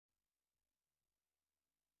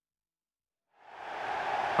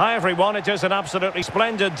Hi everyone, it is an absolutely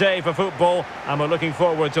splendid day for football and we're looking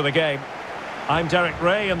forward to the game. I'm Derek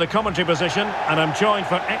Ray in the commentary position and I'm joined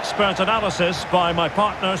for expert analysis by my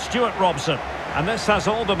partner Stuart Robson. And this has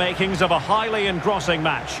all the makings of a highly engrossing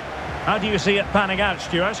match. How do you see it panning out,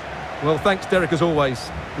 Stuart? Well, thanks Derek as always.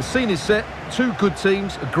 The scene is set, two good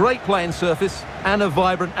teams, a great playing surface and a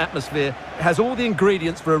vibrant atmosphere. It has all the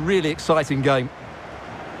ingredients for a really exciting game.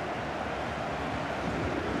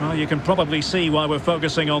 Well, you can probably see why we're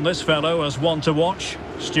focusing on this fellow as one to watch.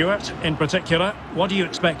 Stuart, in particular, what do you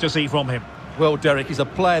expect to see from him? Well, Derek, he's a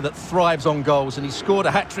player that thrives on goals and he scored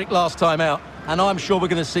a hat-trick last time out. And I'm sure we're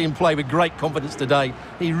going to see him play with great confidence today.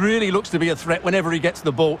 He really looks to be a threat whenever he gets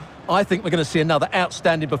the ball. I think we're going to see another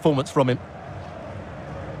outstanding performance from him.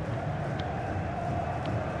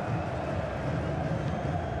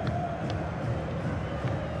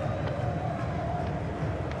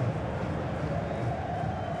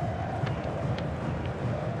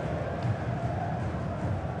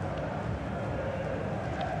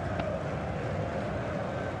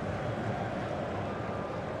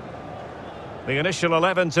 The initial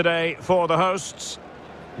 11 today for the hosts.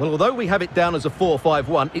 Well, although we have it down as a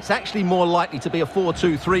 4-5-1, it's actually more likely to be a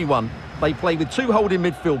 4-2-3-1. They play with two holding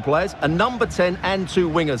midfield players, a number 10 and two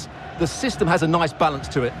wingers. The system has a nice balance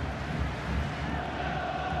to it.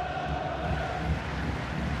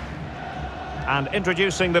 And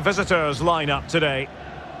introducing the visitors lineup today.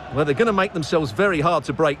 Well, they're going to make themselves very hard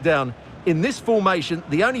to break down. In this formation,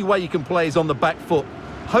 the only way you can play is on the back foot.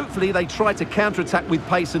 Hopefully they try to counter-attack with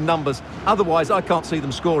pace and numbers. Otherwise, I can't see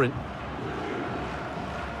them scoring.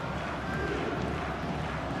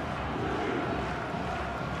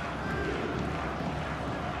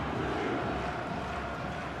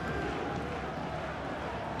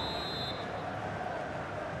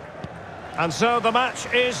 And so the match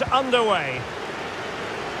is underway.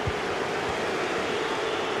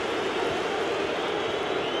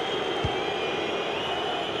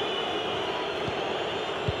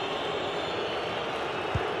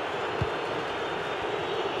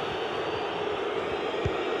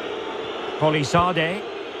 Polisade.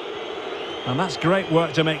 And that's great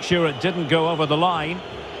work to make sure it didn't go over the line.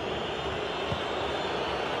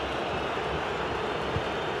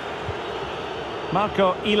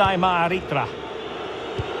 Marco Ilaimaaritra.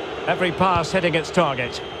 Every pass hitting its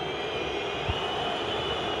target.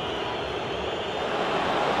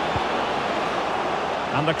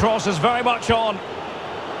 And the cross is very much on.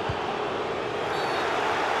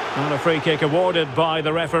 And a free kick awarded by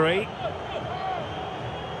the referee.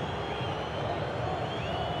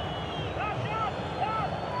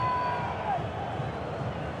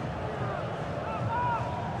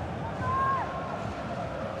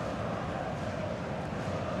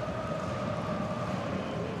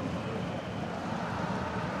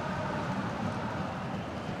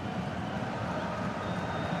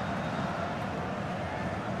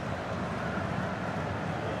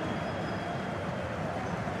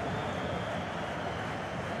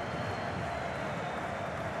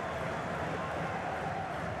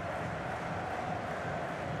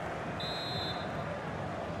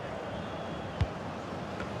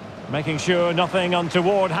 Making sure nothing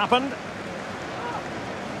untoward happened.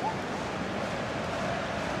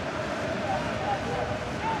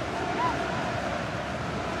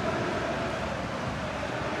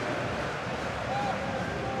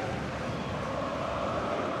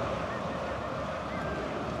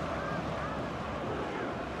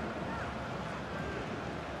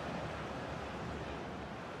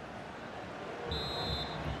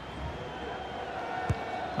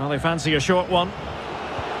 Well, they fancy a short one.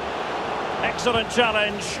 Excellent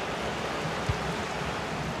challenge.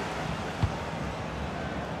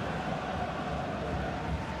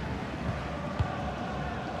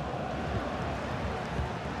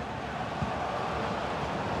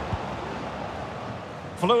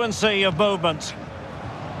 Fluency of movement.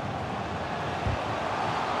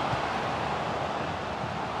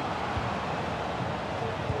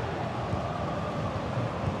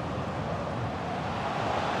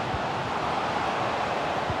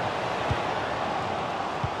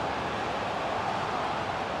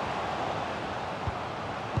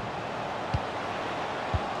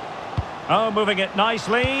 Oh, moving it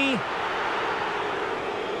nicely.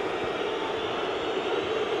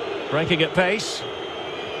 Breaking at pace.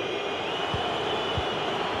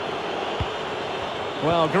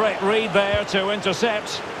 Well, great read there to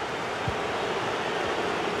intercept.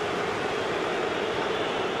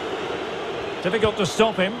 Difficult to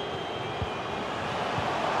stop him.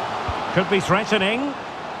 Could be threatening.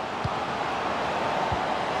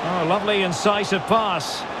 Oh, lovely incisive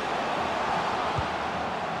pass.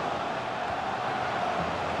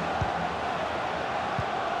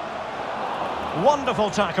 Wonderful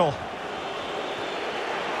tackle.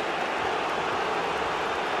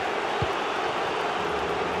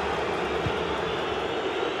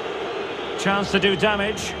 Chance to do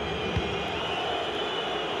damage.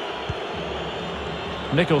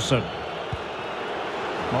 Nicholson.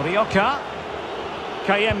 Morioka.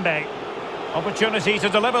 Kayembe. Opportunity to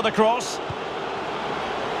deliver the cross.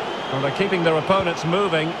 Well, they're keeping their opponents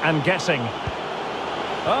moving and guessing.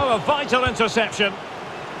 Oh, a vital interception.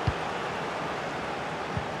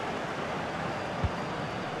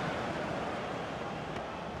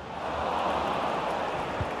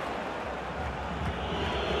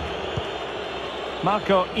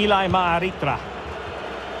 Marco Ilai Maaritra.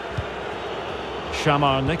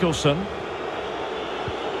 Shamar Nicholson.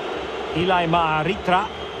 Ilai Maaritra.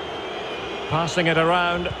 Passing it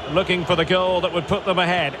around, looking for the goal that would put them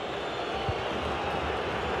ahead.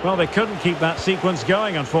 Well, they couldn't keep that sequence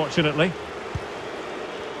going, unfortunately.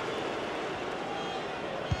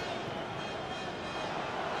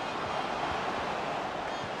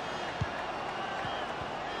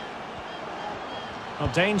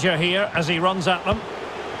 Well, danger here as he runs at them.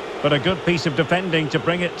 But a good piece of defending to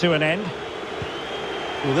bring it to an end.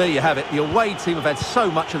 Well, there you have it. The away team have had so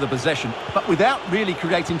much of the possession, but without really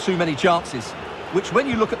creating too many chances, which when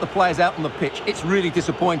you look at the players out on the pitch, it's really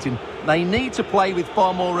disappointing. They need to play with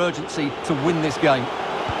far more urgency to win this game.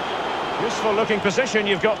 Useful looking position,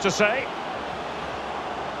 you've got to say.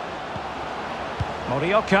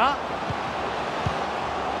 Morioka.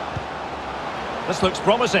 This looks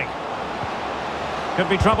promising. Could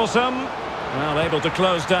be troublesome. Well, able to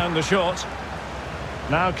close down the shot.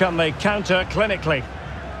 Now can they counter clinically?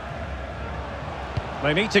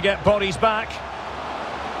 They need to get bodies back.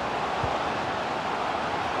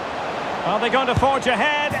 Are they going to forge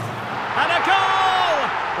ahead? And a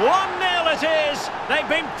goal! 1-0 it is. They've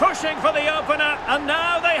been pushing for the opener, and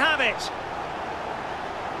now they have it.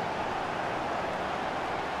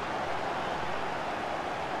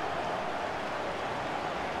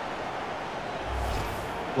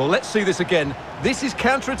 Well, let's see this again. This is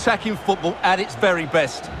counter-attacking football at its very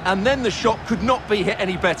best. And then the shot could not be hit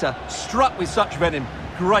any better. Struck with such venom.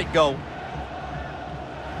 Great goal.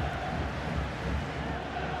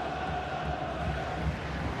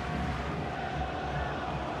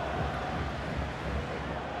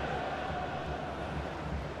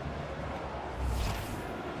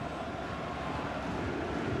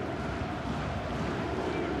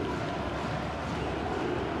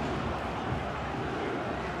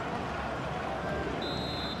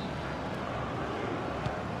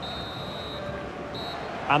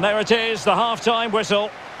 And there it is, the half-time whistle.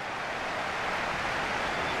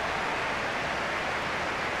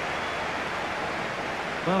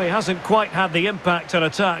 Well, he hasn't quite had the impact and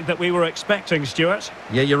attack that we were expecting, Stuart.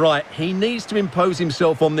 Yeah, you're right. He needs to impose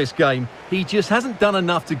himself on this game. He just hasn't done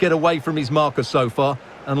enough to get away from his marker so far.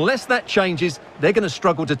 Unless that changes, they're going to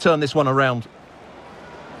struggle to turn this one around.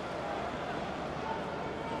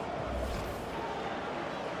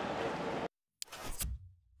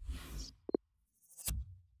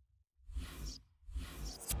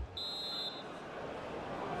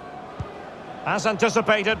 As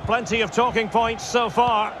anticipated, plenty of talking points so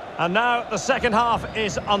far. And now the second half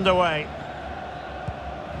is underway.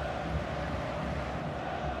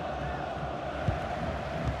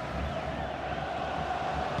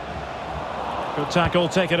 Good tackle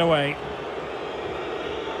taken away.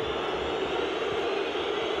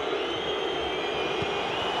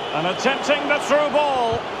 And attempting the through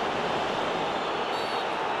ball.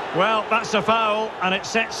 Well, that's a foul, and it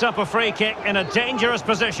sets up a free kick in a dangerous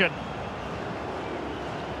position.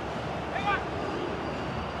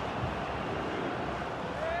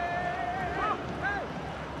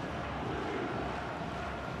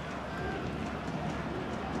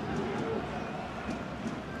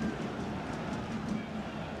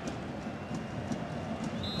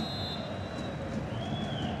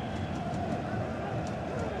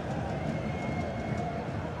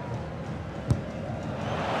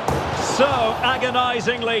 So,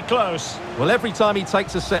 agonisingly close. Well, every time he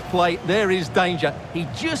takes a set play, there is danger. He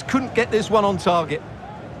just couldn't get this one on target.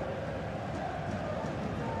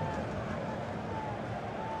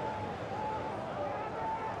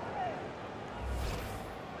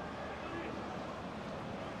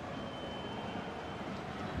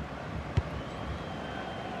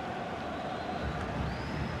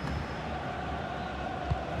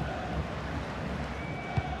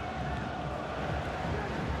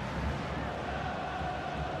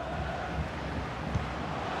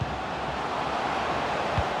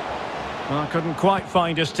 Well, couldn't quite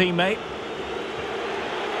find his teammate.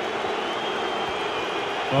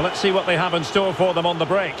 Well, let's see what they have in store for them on the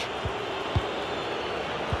break.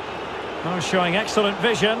 Oh, showing excellent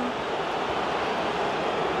vision.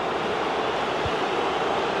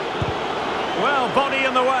 Well, body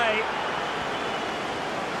in the way.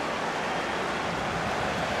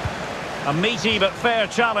 A meaty but fair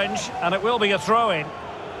challenge, and it will be a throw-in.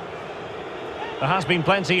 There has been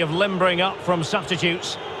plenty of limbering up from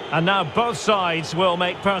substitutes, and now both sides will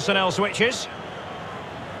make personnel switches.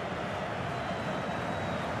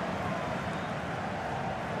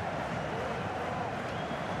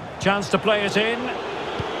 Chance to play it in.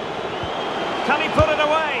 Can he put it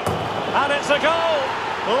away? And it's a goal!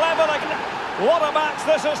 Levelling. What a match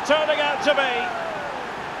this is turning out to be!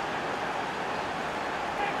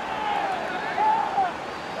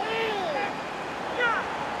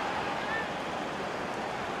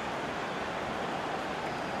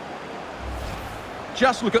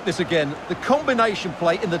 Just look at this again. The combination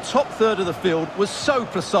play in the top third of the field was so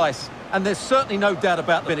precise, and there's certainly no doubt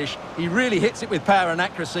about the finish. He really hits it with power and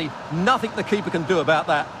accuracy. Nothing the keeper can do about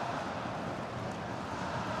that.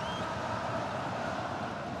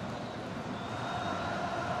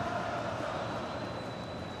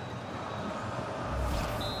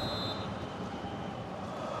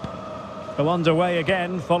 So underway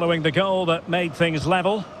again following the goal that made things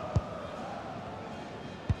level.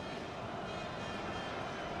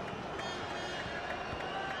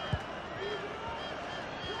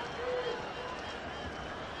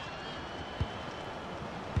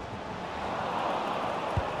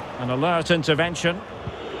 An alert intervention.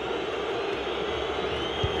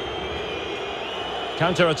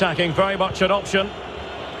 Counter-attacking, very much an option.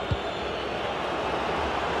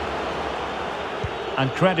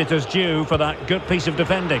 And credit is due for that good piece of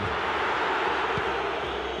defending.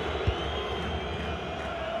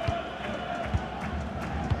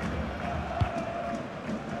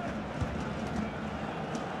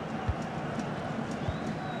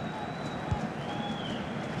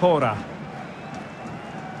 Hora.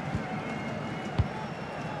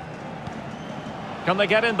 Can they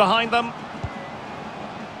get in behind them?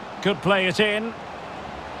 Could play it in.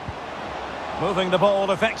 Moving the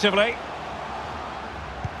ball effectively.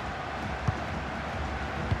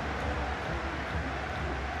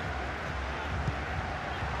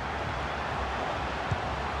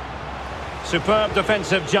 Superb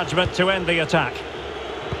defensive judgment to end the attack.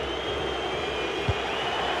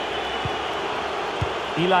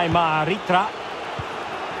 Maritra.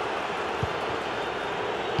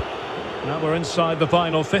 Now we're inside the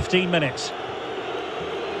final 15 minutes.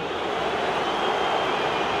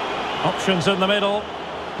 Options in the middle.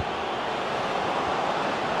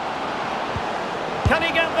 Can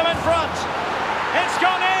he get them in front? It's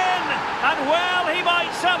gone in! And well, he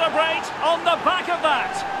might celebrate on the back of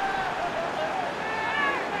that.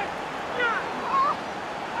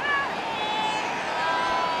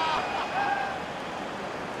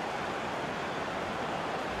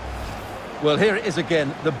 Well, here it is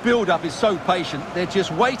again. The build-up is so patient. They're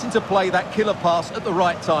just waiting to play that killer pass at the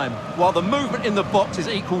right time, while the movement in the box is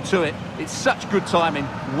equal to it. It's such good timing.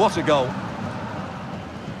 What a goal.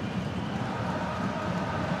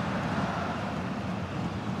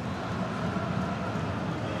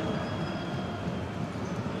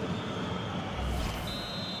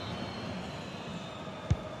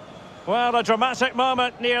 Well, a dramatic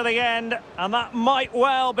moment near the end, and that might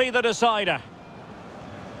well be the decider.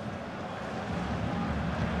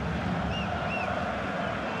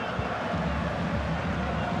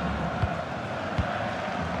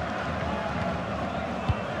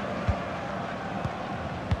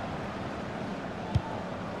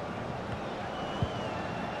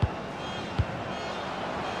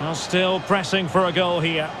 Well, still pressing for a goal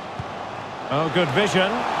here. Oh, good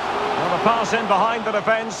vision. Well, the pass in behind the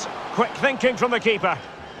defence. Quick thinking from the keeper.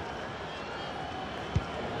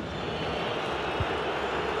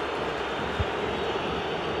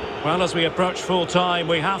 Well, as we approach full time,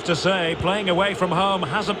 we have to say, playing away from home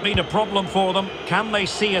hasn't been a problem for them. Can they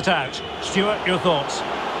see it out? Stuart, your thoughts?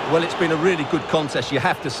 Well, it's been a really good contest, you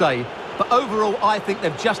have to say. But overall, I think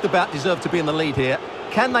they've just about deserved to be in the lead here.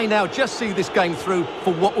 Can they now just see this game through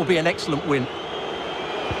for what will be an excellent win?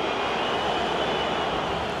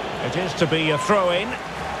 It is to be a throw-in.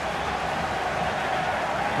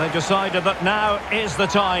 They've decided that now is the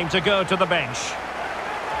time to go to the bench.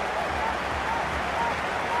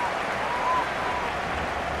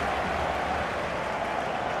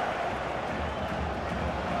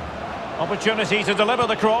 Opportunity to deliver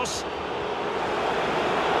the cross.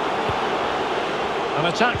 An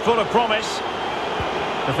attack full of promise.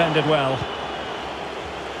 Defended well.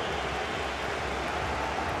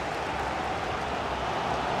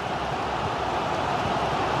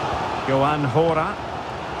 Johan Hora.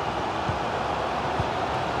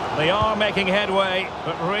 They are making headway,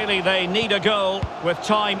 but really they need a goal with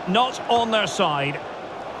time not on their side.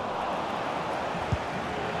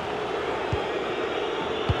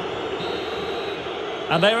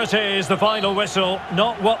 And there it is, the final whistle.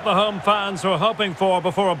 Not what the home fans were hoping for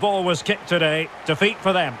before a ball was kicked today. Defeat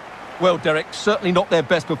for them. Well, Derek, certainly not their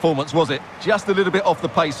best performance, was it? Just a little bit off the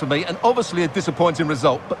pace for me, and obviously a disappointing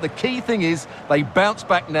result. But the key thing is they bounce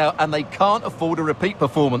back now, and they can't afford a repeat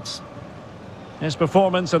performance. His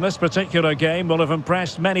performance in this particular game will have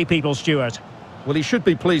impressed many people, Stuart. Well, he should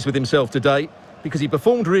be pleased with himself today, because he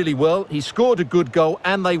performed really well, he scored a good goal,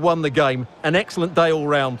 and they won the game. An excellent day all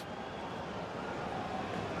round.